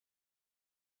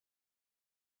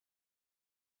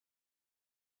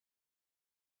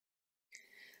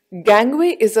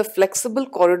Gangway is a flexible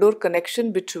corridor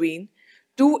connection between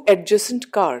two adjacent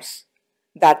cars,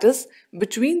 that is,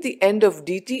 between the end of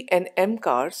DT and M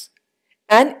cars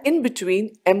and in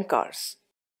between M cars.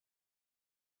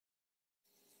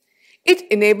 It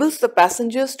enables the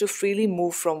passengers to freely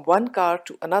move from one car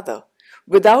to another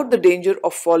without the danger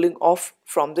of falling off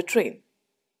from the train.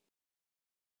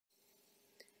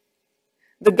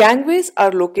 The gangways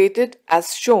are located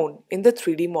as shown in the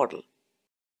 3D model.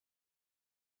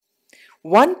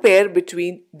 One pair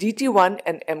between DT1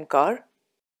 and M car,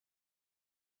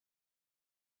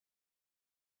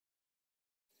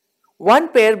 one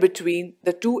pair between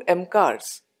the two M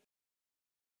cars,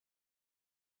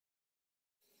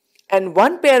 and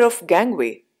one pair of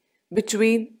gangway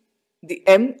between the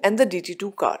M and the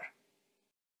DT2 car.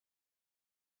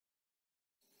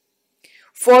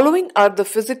 Following are the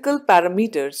physical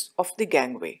parameters of the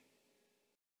gangway.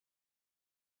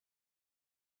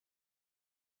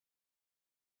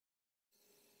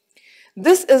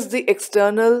 This is the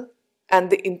external and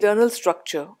the internal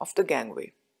structure of the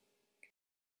gangway.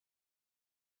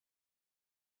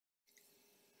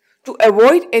 To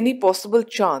avoid any possible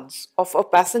chance of a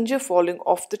passenger falling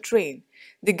off the train,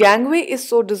 the gangway is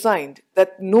so designed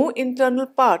that no internal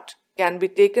part can be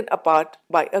taken apart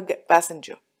by a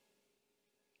passenger.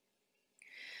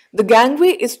 The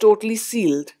gangway is totally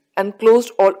sealed and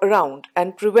closed all around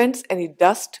and prevents any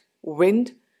dust,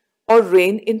 wind, or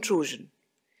rain intrusion.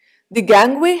 The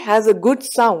gangway has a good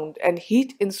sound and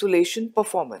heat insulation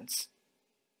performance.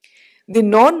 The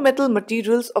non-metal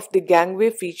materials of the gangway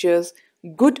features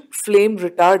good flame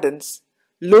retardance,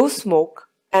 low smoke,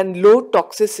 and low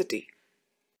toxicity.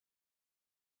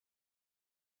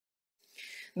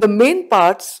 The main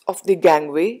parts of the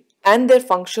gangway and their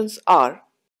functions are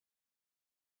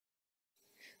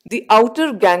the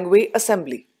outer gangway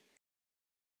assembly.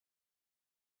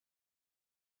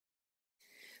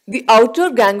 The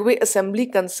outer gangway assembly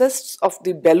consists of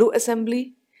the bellow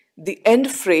assembly, the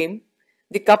end frame,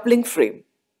 the coupling frame.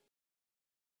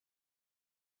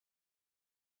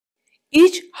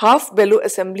 Each half bellow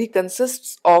assembly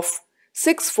consists of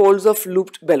 6 folds of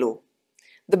looped bellow.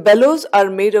 The bellows are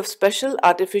made of special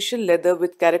artificial leather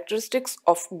with characteristics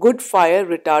of good fire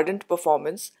retardant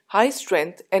performance, high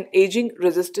strength, and aging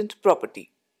resistant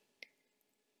property.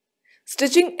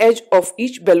 Stitching edge of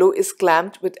each bellow is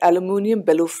clamped with aluminium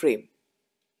bellow frame.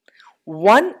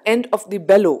 One end of the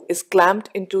bellow is clamped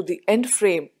into the end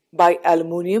frame by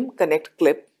aluminium connect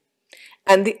clip,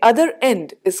 and the other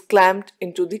end is clamped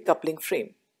into the coupling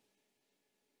frame.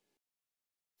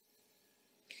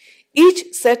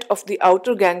 Each set of the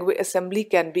outer gangway assembly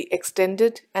can be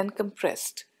extended and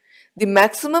compressed. The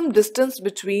maximum distance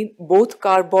between both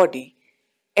car body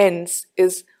ends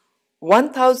is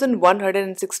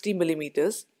 1160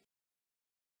 millimeters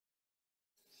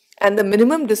and the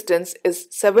minimum distance is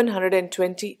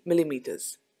 720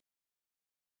 millimeters.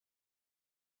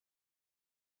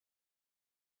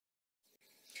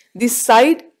 The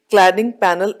side cladding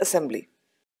panel assembly.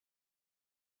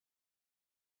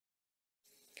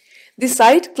 The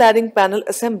side cladding panel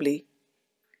assembly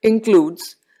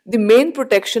includes the main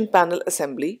protection panel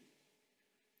assembly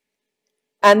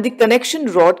and the connection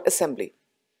rod assembly.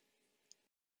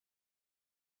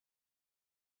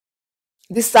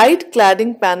 The side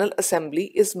cladding panel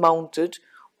assembly is mounted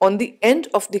on the end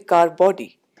of the car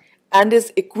body and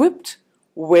is equipped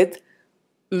with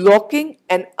locking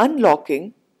and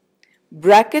unlocking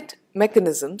bracket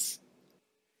mechanisms,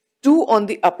 2 on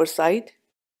the upper side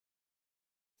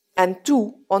and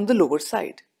 2 on the lower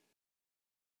side.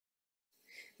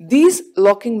 These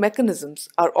locking mechanisms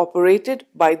are operated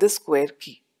by the square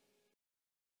key.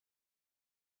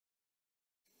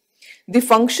 The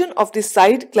function of the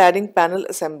side cladding panel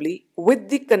assembly with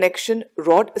the connection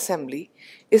rod assembly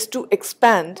is to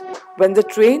expand when the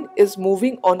train is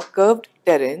moving on curved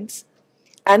terrains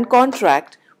and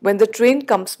contract when the train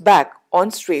comes back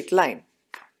on straight line.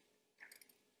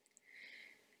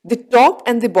 The top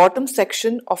and the bottom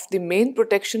section of the main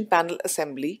protection panel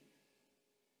assembly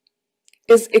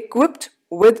is equipped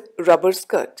with rubber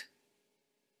skirt.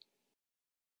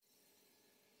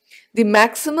 The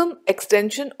maximum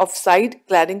extension of side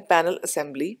cladding panel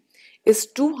assembly is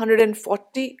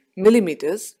 240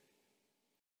 millimeters.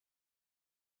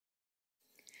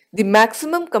 The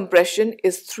maximum compression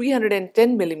is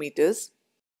 310 millimeters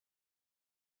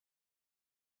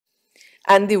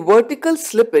and the vertical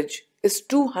slippage is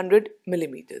 200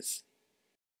 millimeters.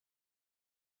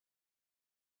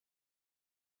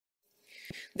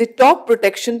 The top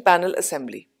protection panel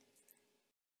assembly.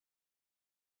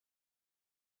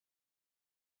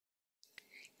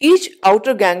 Each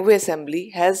outer gangway assembly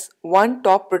has one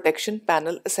top protection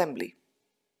panel assembly.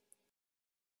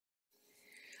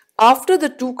 After the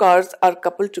two cars are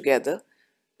coupled together,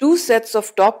 two sets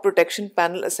of top protection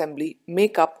panel assembly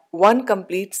make up one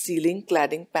complete ceiling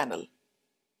cladding panel.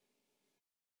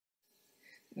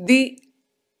 The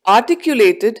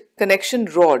articulated connection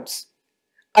rods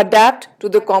adapt to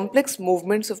the complex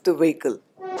movements of the vehicle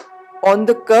on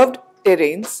the curved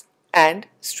terrains and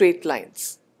straight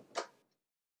lines.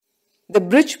 The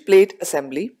bridge plate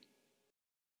assembly,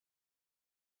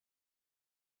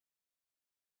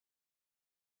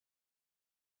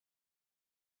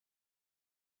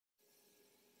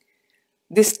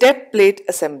 the step plate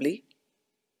assembly,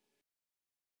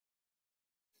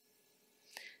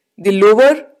 the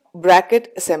lower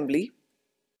bracket assembly.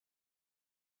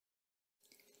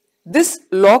 This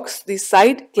locks the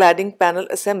side cladding panel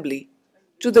assembly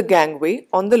to the gangway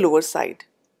on the lower side.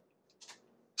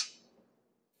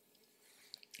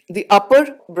 The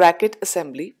upper bracket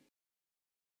assembly.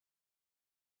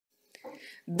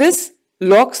 This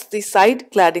locks the side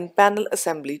cladding panel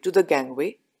assembly to the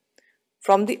gangway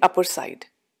from the upper side.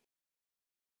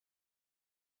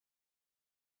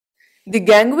 The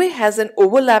gangway has an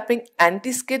overlapping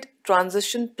anti-skid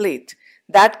transition plate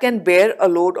that can bear a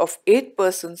load of 8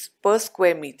 persons per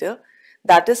square meter,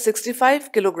 that is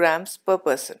 65 kilograms per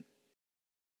person.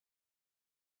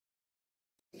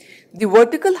 The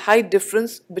vertical height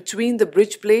difference between the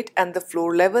bridge plate and the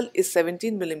floor level is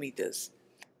 17 millimeters.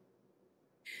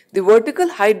 The vertical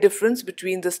height difference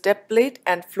between the step plate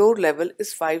and floor level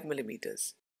is 5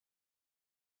 millimeters,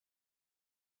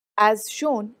 as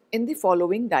shown in the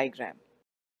following diagram.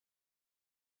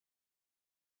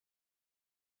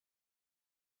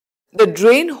 The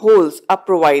drain holes are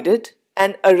provided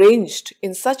and arranged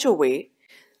in such a way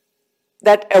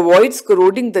that avoids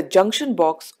corroding the junction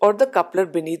box or the coupler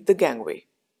beneath the gangway.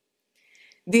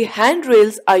 The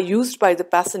handrails are used by the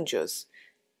passengers.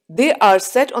 They are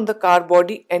set on the car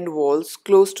body end walls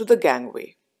close to the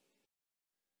gangway.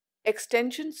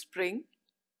 Extension spring,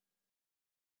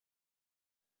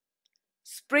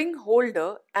 spring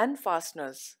holder and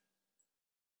fasteners.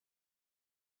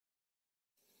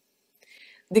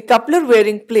 The coupler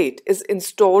wearing plate is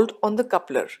installed on the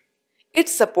coupler. It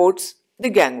supports the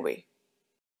gangway.